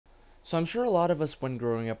So I'm sure a lot of us when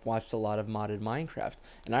growing up watched a lot of modded Minecraft,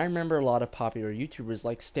 and I remember a lot of popular YouTubers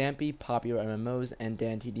like Stampy, Popular MMOs, and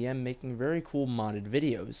DanTDM making very cool modded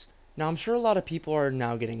videos. Now I'm sure a lot of people are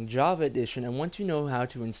now getting Java Edition and want to know how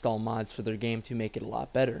to install mods for their game to make it a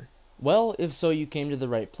lot better. Well, if so, you came to the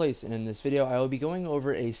right place, and in this video I will be going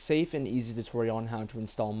over a safe and easy tutorial on how to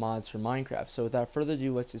install mods for Minecraft. So without further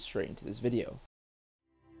ado, let's get straight into this video.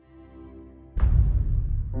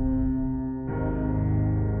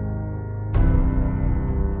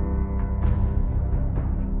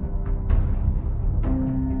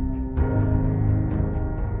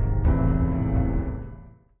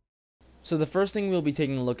 So the first thing we'll be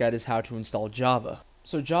taking a look at is how to install Java.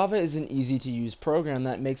 So Java is an easy to use program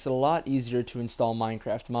that makes it a lot easier to install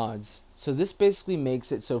Minecraft mods. So this basically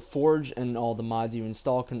makes it so Forge and all the mods you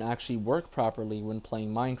install can actually work properly when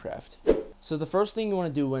playing Minecraft. So the first thing you want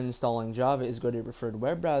to do when installing Java is go to your preferred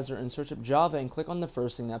web browser and search up Java and click on the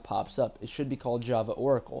first thing that pops up. It should be called Java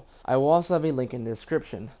Oracle. I will also have a link in the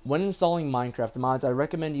description. When installing Minecraft mods, I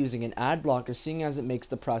recommend using an ad blocker, seeing as it makes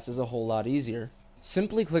the process a whole lot easier.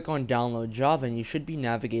 Simply click on Download Java and you should be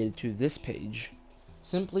navigated to this page.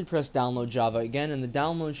 Simply press Download Java again and the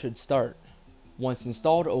download should start. Once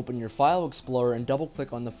installed, open your File Explorer and double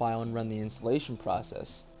click on the file and run the installation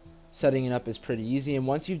process. Setting it up is pretty easy, and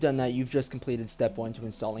once you've done that, you've just completed step 1 to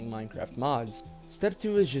installing Minecraft mods. Step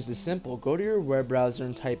 2 is just as simple. Go to your web browser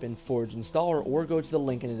and type in Forge Installer, or go to the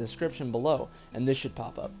link in the description below and this should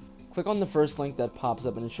pop up. Click on the first link that pops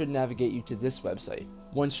up and it should navigate you to this website.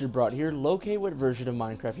 Once you're brought here, locate what version of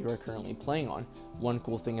Minecraft you are currently playing on. One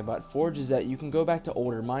cool thing about Forge is that you can go back to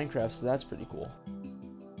older Minecraft, so that's pretty cool.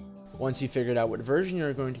 Once you figured out what version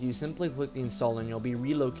you're going to use, simply click the install and you'll be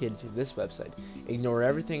relocated to this website. Ignore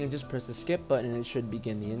everything and just press the skip button and it should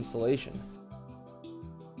begin the installation.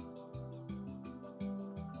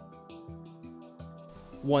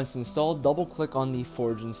 Once installed, double click on the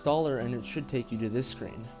Forge installer and it should take you to this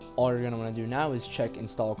screen. All you're going to want to do now is check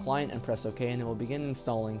Install Client and press OK, and it will begin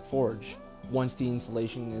installing Forge. Once the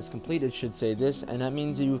installation is complete, it should say this, and that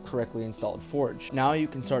means you've correctly installed Forge. Now you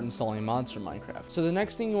can start installing mods for Minecraft. So the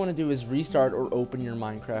next thing you want to do is restart or open your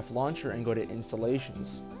Minecraft launcher and go to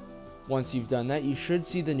Installations. Once you've done that, you should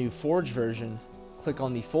see the new Forge version. Click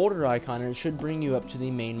on the folder icon and it should bring you up to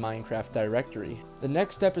the main Minecraft directory. The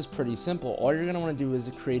next step is pretty simple. All you're going to want to do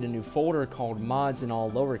is create a new folder called Mods in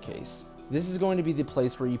all lowercase. This is going to be the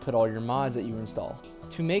place where you put all your mods that you install.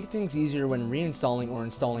 To make things easier when reinstalling or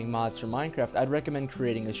installing mods for Minecraft, I'd recommend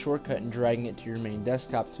creating a shortcut and dragging it to your main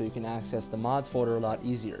desktop so you can access the mods folder a lot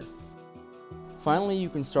easier. Finally, you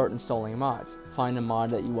can start installing mods. Find a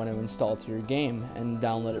mod that you want to install to your game and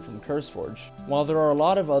download it from CurseForge. While there are a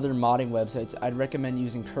lot of other modding websites, I'd recommend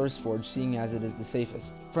using CurseForge, seeing as it is the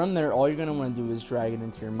safest. From there, all you're going to want to do is drag it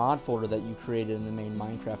into your mod folder that you created in the main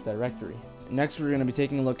Minecraft directory. Next, we're going to be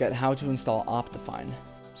taking a look at how to install Optifine.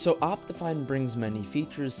 So Optifine brings many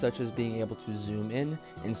features such as being able to zoom in,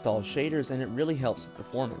 install shaders, and it really helps with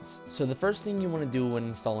performance. So the first thing you want to do when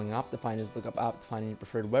installing Optifine is look up Optifine in your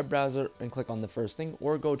preferred web browser and click on the first thing,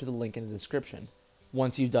 or go to the link in the description.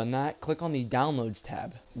 Once you've done that, click on the Downloads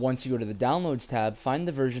tab. Once you go to the Downloads tab, find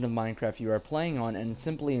the version of Minecraft you are playing on and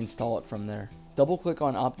simply install it from there. Double click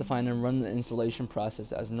on Optifine and run the installation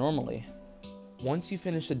process as normally. Once you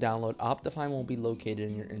finish the download, Optifine will be located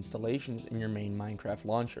in your installations in your main Minecraft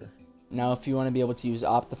launcher. Now if you want to be able to use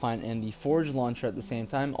Optifine and the Forge launcher at the same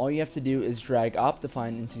time, all you have to do is drag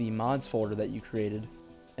Optifine into the mods folder that you created.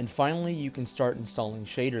 And finally, you can start installing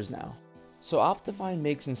shaders now. So Optifine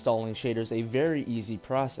makes installing shaders a very easy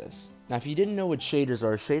process. Now if you didn't know what shaders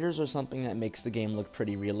are something that makes the game look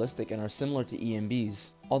pretty realistic and are similar to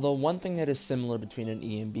ENBs. Although one thing that is similar between an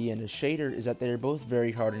ENB and a shader is that they are both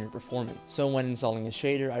very hard on your performance. So when installing a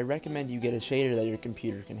shader, I recommend you get a shader that your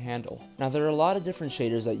computer can handle. Now there are a lot of different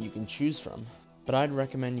shaders that you can choose from, but I'd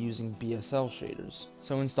recommend using BSL shaders.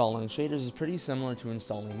 So installing shaders is pretty similar to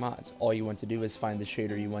installing mods. All you want to do is find the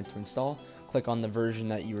shader you want to install, click on the version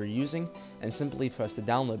that you are using, and simply press the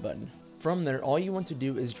download button. From there, all you want to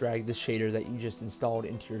do is drag the shader that you just installed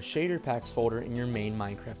into your shader packs folder in your main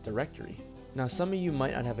Minecraft directory. Now some of you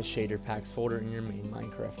might not have a shader packs folder in your main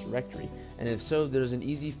Minecraft directory, and if so, there's an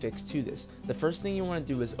easy fix to this. The first thing you want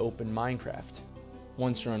to do is open Minecraft.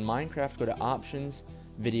 Once you're on Minecraft, go to Options,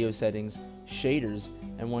 Video Settings, Shaders,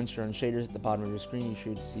 and once you're on Shaders at the bottom of your screen, you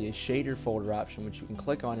should see a shader folder option which you can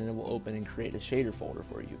click on and it will open and create a shader folder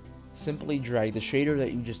for you. Simply drag the shader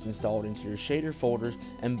that you just installed into your shader folder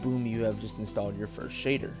and boom, you have just installed your first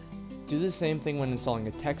shader. Do the same thing when installing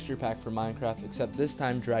a texture pack for Minecraft, except this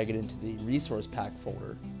time drag it into the resource pack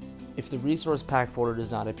folder. If the resource pack folder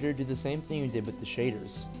does not appear, do the same thing you did with the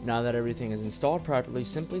shaders. Now that everything is installed properly,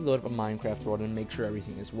 simply load up a Minecraft world and make sure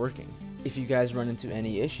everything is working. If you guys run into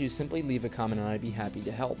any issues, simply leave a comment and I'd be happy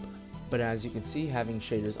to help. But as you can see, having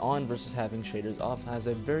shaders on versus having shaders off has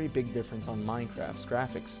a very big difference on Minecraft's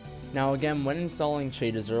graphics. Now again, when installing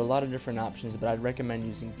shaders, there are a lot of different options, but I'd recommend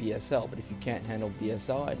using BSL, but if you can't handle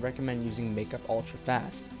BSL, I'd recommend using Makeup Ultra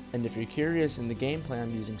Fast. And if you're curious in the gameplay,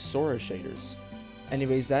 I'm using Sora shaders.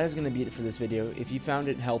 Anyways, that is going to be it for this video. If you found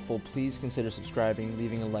it helpful, please consider subscribing,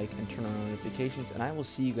 leaving a like, and turn on notifications, and I will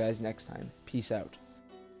see you guys next time. Peace out.